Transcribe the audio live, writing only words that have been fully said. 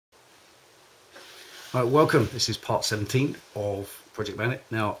Right, welcome. This is part 17 of Project Bandit.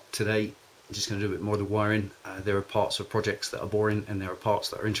 Now today I'm just going to do a bit more of the wiring. There are parts of projects that are boring and there are parts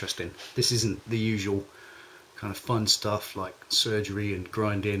that are interesting. This isn't the usual kind of fun stuff like surgery and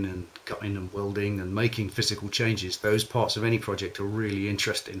grinding and cutting and welding and making physical changes. Those parts of any project are really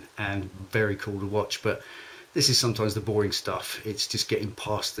interesting and very cool to watch, but this is sometimes the boring stuff. It's just getting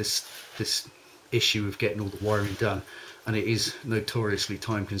past this issue of getting all the wiring done, and it is notoriously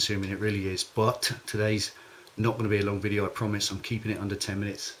time consuming, it really is. But today's not going to be a long video, I promise. I'm keeping it under 10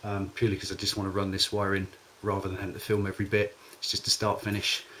 minutes purely because I just want to run this wiring rather than having to film every bit. It's just to start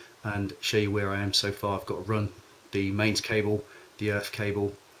finish and show you where I am so far. I've got to run the mains cable, the earth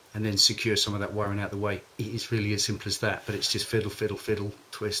cable, and then secure some of that wiring out of the way. It is really as simple as that, but it's just fiddle, fiddle, fiddle,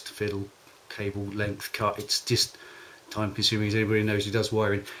 twist, fiddle, cable, length, cut. It's just time consuming, as anybody knows who does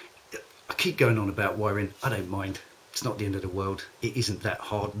wiring. I keep going on about wiring. I don't mind. It's not the end of the world. It isn't that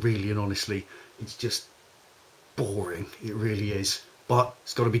hard, really and honestly. It's just boring. It really is. But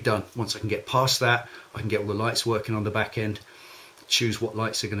it's got to be done. Once I can get past that, I can get all the lights working on the back end, choose what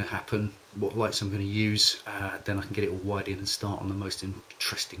lights are going to happen, what lights I'm going to use, then I can get it all wired in and start on the most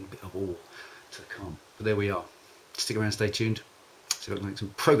interesting bit of all to come. But there we are. Stick around, stay tuned. See if I can make some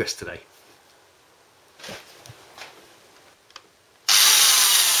progress today.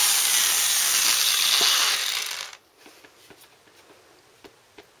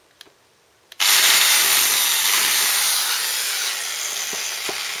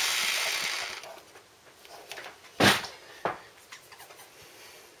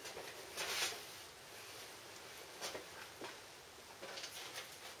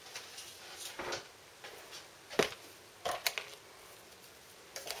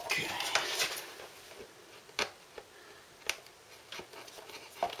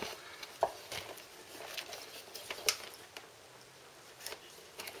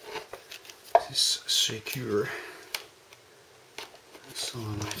 Is secure solid.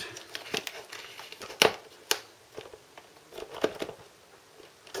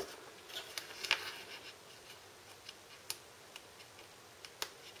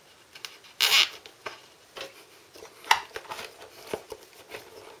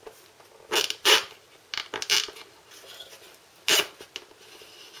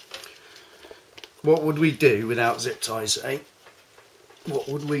 What would we do without zip ties, eh? What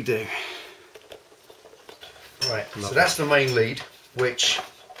would we do? Right, so that's the main lead, which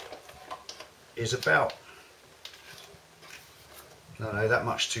is about, no, that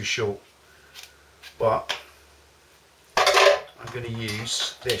much too short, but I'm going to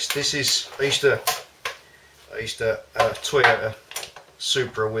use this. This is, I used to Toyota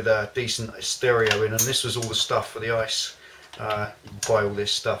Supra with a decent stereo in, and this was all the stuff for the ice. You can buy all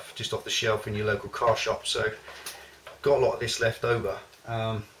this stuff just off the shelf in your local car shop, so I've got a lot of this left over.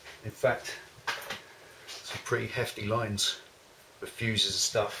 In fact, some pretty hefty lines with fuses and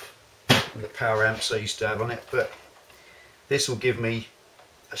stuff and the power amps I used to have on it, but this will give me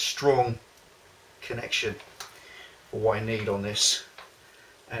a strong connection for what I need on this,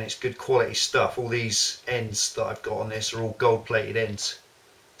 and it's good quality stuff. All these ends that I've got on this are all gold plated ends,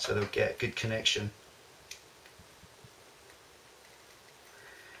 so they'll get a good connection.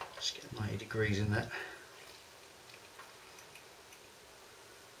 Just get 90 degrees in that.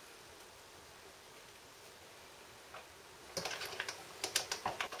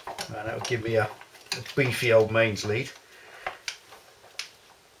 And that will give me a beefy old mains lead.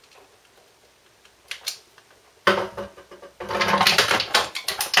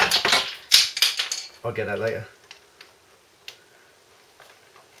 I'll get that later.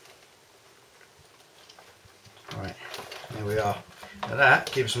 Right, there we are. And that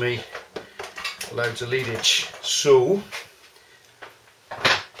gives me loads of leadage. So,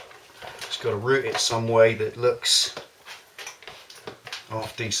 just got to route it some way that looks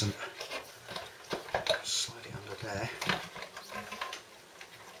half decent. Slide it under there.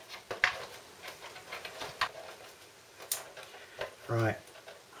 Right.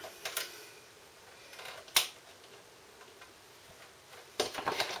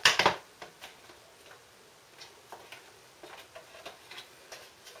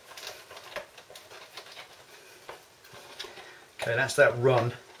 Okay, that's that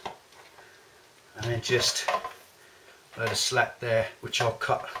run. And then just a load of slack there, which I'll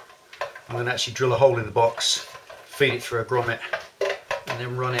cut. I'm going to actually drill a hole in the box, feed it through a grommet, and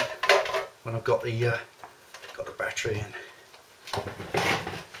then run it when I've got the battery in. All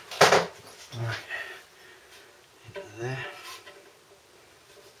right, into there.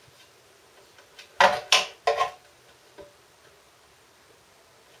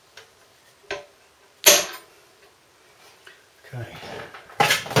 Okay.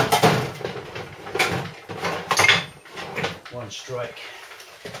 one strike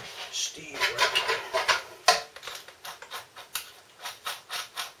steel.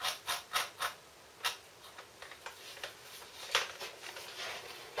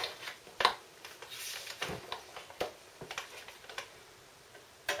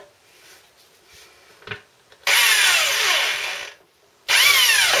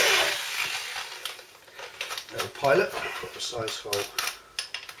 Little pilot, got the size hole.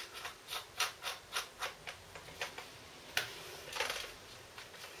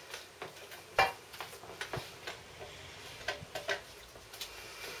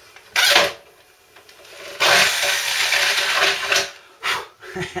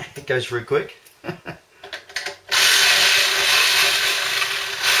 It goes through quick.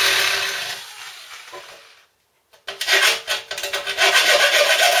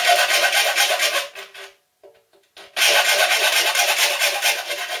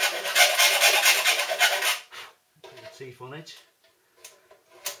 Teeth on it.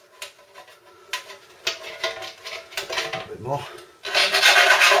 A bit more.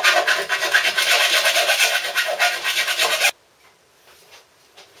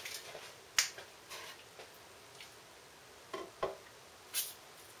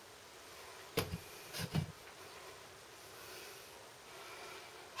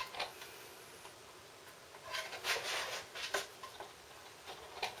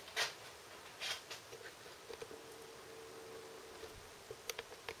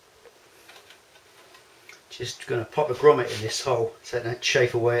 Just going to pop a grommet in this hole so it don't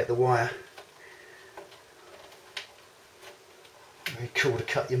chafe away at the wire. Very cool to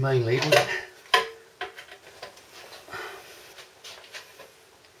cut your main lead, isn't it?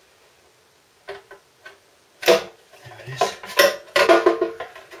 There it is.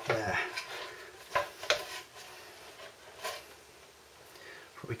 There.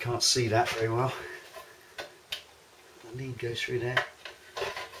 Probably can't see that very well. The lead goes through there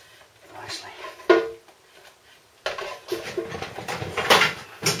nicely.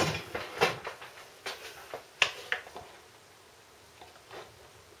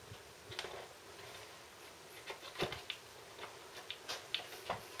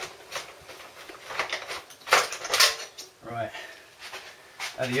 Right,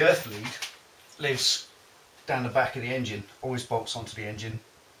 and the earth lead lives down the back of the engine, always bolts onto the engine.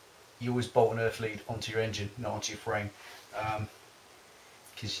 You always bolt an earth lead onto your engine, not onto your frame,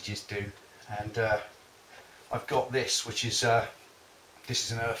 because you just do. And I've got this, which is this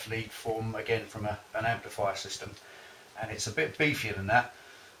is an earth lead from an amplifier system, and it's a bit beefier than that.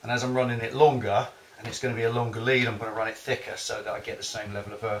 And as I'm running it longer, and it's going to be a longer lead, I'm going to run it thicker so that I get the same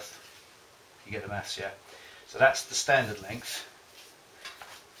level of earth. You get the maths, yeah? So that's the standard length,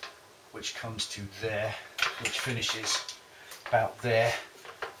 which comes to there, which finishes about there,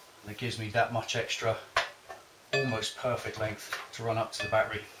 and it gives me that much extra, almost perfect length to run up to the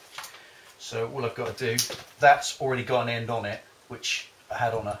battery. So all I've got to do, that's already got an end on it, which I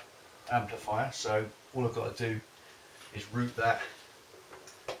had on an amplifier, so all I've got to do is route that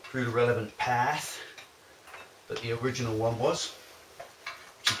through the relevant path that the original one was,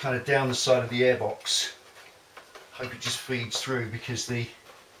 which is kind of down the side of the airbox. Hope it just feeds through, because the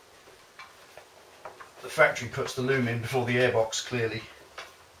factory puts the loom in before the airbox, clearly,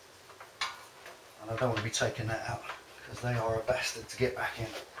 and I don't want to be taking that out because they are a bastard to get back in.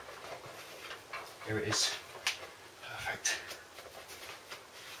 Here it is, perfect.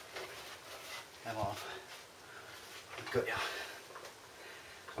 Come on, I've got you.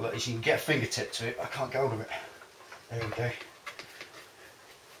 Look, as you can get a fingertip to it, I can't get hold of it. There we go.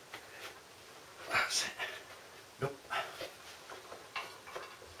 That's it. Nope.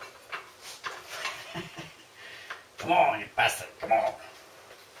 Come on, you bastard, come on.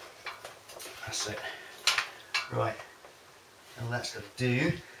 That's it. Right. All that's got to do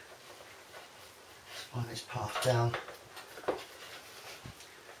is find this path down to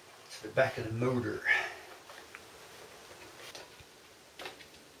the back of the motor.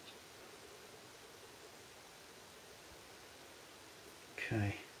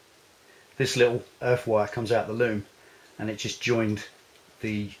 Okay. This little earth wire comes out the loom, and it just joined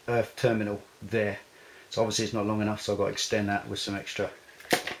the earth terminal there. So obviously it's not long enough, so I've got to extend that with some extra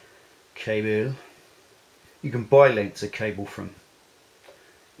cable. You can buy lengths of cable from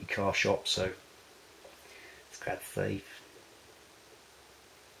your car shop, so it's quite safe.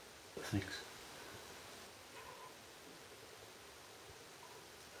 Things.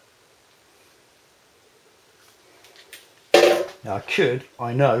 Now I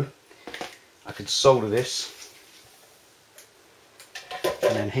could solder this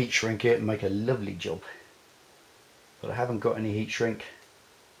and then heat shrink it and make a lovely job, but I haven't got any heat shrink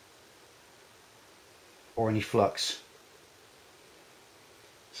or any flux,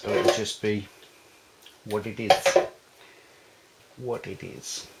 So it'll just be what it is. What it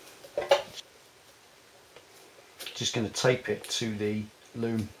is. Just going to tape it to the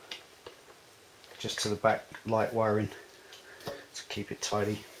loom, just to the back light wiring to keep it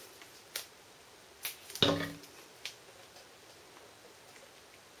tidy.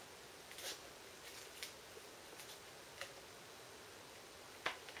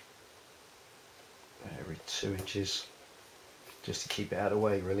 Every 2 inches, just to keep it out of the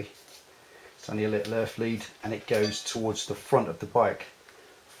way really. It's only a little earth lead and it goes towards the front of the bike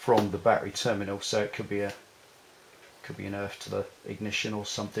from the battery terminal, so it could be an earth to the ignition or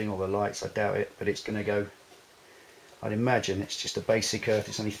something, or the lights. I doubt it, but it's going to go, I'd imagine it's just a basic earth,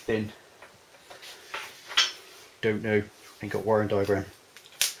 it's only thin. Don't know, ain't got wiring diagram.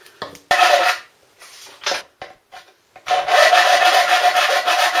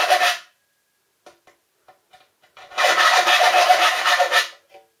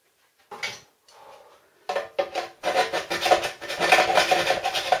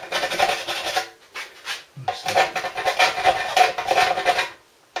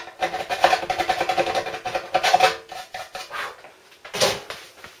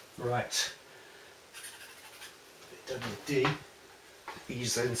 Right, WD,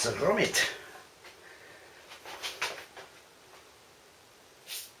 ease into grommet.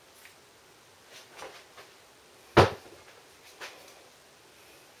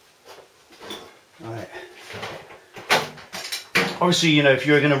 Right. Obviously, you know, if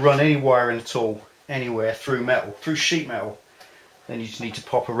you're going to run any wiring at all, anywhere through metal, through sheet metal, then you just need to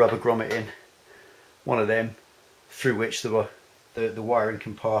pop a rubber grommet in, one of them, through which the wiring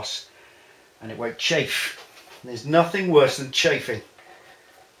can pass and it won't chafe. There's nothing worse than chafing.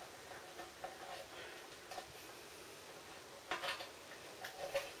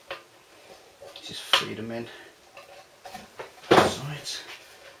 Just feed them in. Sides.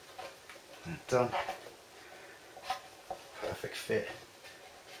 Done. Perfect fit.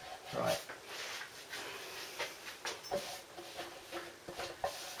 Right.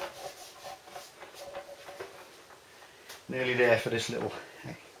 Nearly there for this little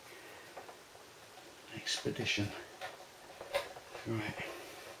expedition. Right.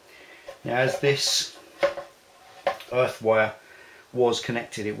 Now, as this earth wire was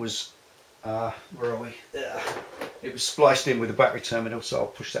connected, it was where are we? It was spliced in with the battery terminal, so I'll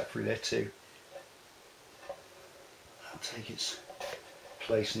push that through there too. I'll take its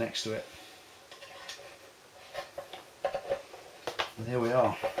place next to it. And there we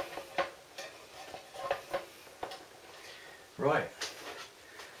are. Right,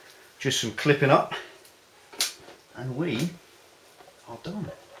 just some clipping up and we are done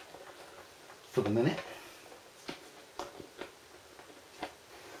for the minute.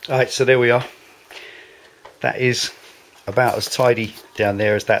 Alright, so there we are. That is about as tidy down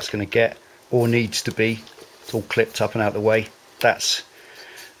there as that's going to get, or needs to be. It's all clipped up and out of the way. That's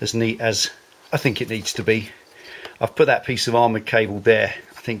as neat as I think it needs to be. I've put that piece of armoured cable there,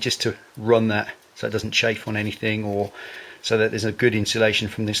 I think, just to run that so it doesn't chafe on anything, or so that there's a good insulation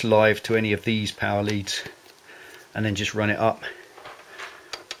from this live to any of these power leads, and then just run it up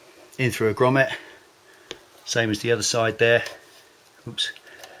in through a grommet, same as the other side there. Oops,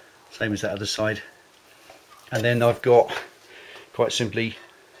 same as that other side. And then I've got, quite simply,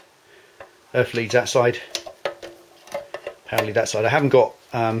 earth leads that side, power lead that side. I haven't got,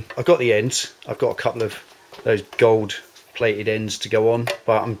 I've got the ends, I've got a couple of those gold plated ends to go on,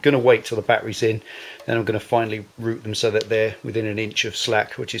 but I'm going to wait till the battery's in, then I'm going to finally route them so that they're within an inch of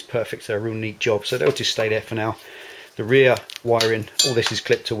slack, which is perfect. So a real neat job, so they'll just stay there for now. The rear wiring, all this is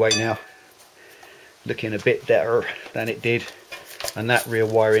clipped away now, looking a bit better than it did, and that rear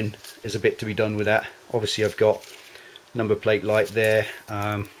wiring is a bit to be done with that. Obviously I've got number plate light there,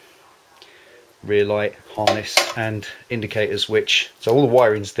 rear light, harness and indicators, which, so all the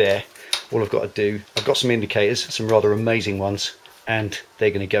wiring's there. All I've got to do, I've got some indicators, some rather amazing ones, and they're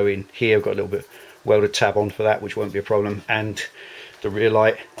going to go in here. I've got a little bit welded tab on for that, which won't be a problem, and the rear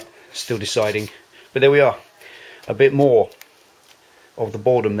light, still deciding. But there we are, a bit more of the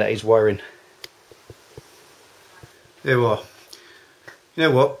boredom that is wiring. There we are. You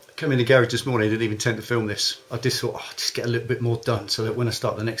know what, I came in the garage this morning, I didn't even intend to film this. I just thought, oh, just get a little bit more done so that when I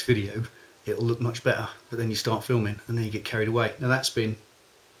start the next video it'll look much better. But then you start filming and then you get carried away. Now that's been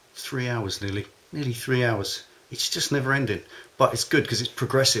 3 hours nearly 3 hours. It's just never ending, but it's good because it's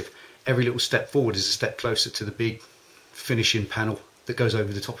progressive. Every little step forward is a step closer to the big finishing panel that goes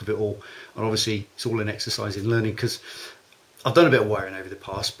over the top of it all. And obviously it's all an exercise in learning, because I've done a bit of wiring over the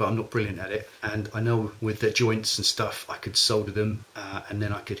past, but I'm not brilliant at it, and I know with the joints and stuff I could solder them and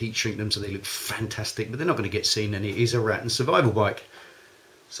then I could heat shrink them so they look fantastic, but they're not going to get seen, and it is a rat and survival bike.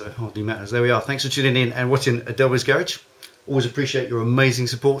 so it hardly matters. There we are. Thanks for tuning in and watching Delboy's Garage. Always appreciate your amazing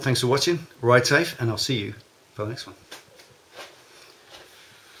support. Thanks for watching. Ride safe, and I'll see you for the next one.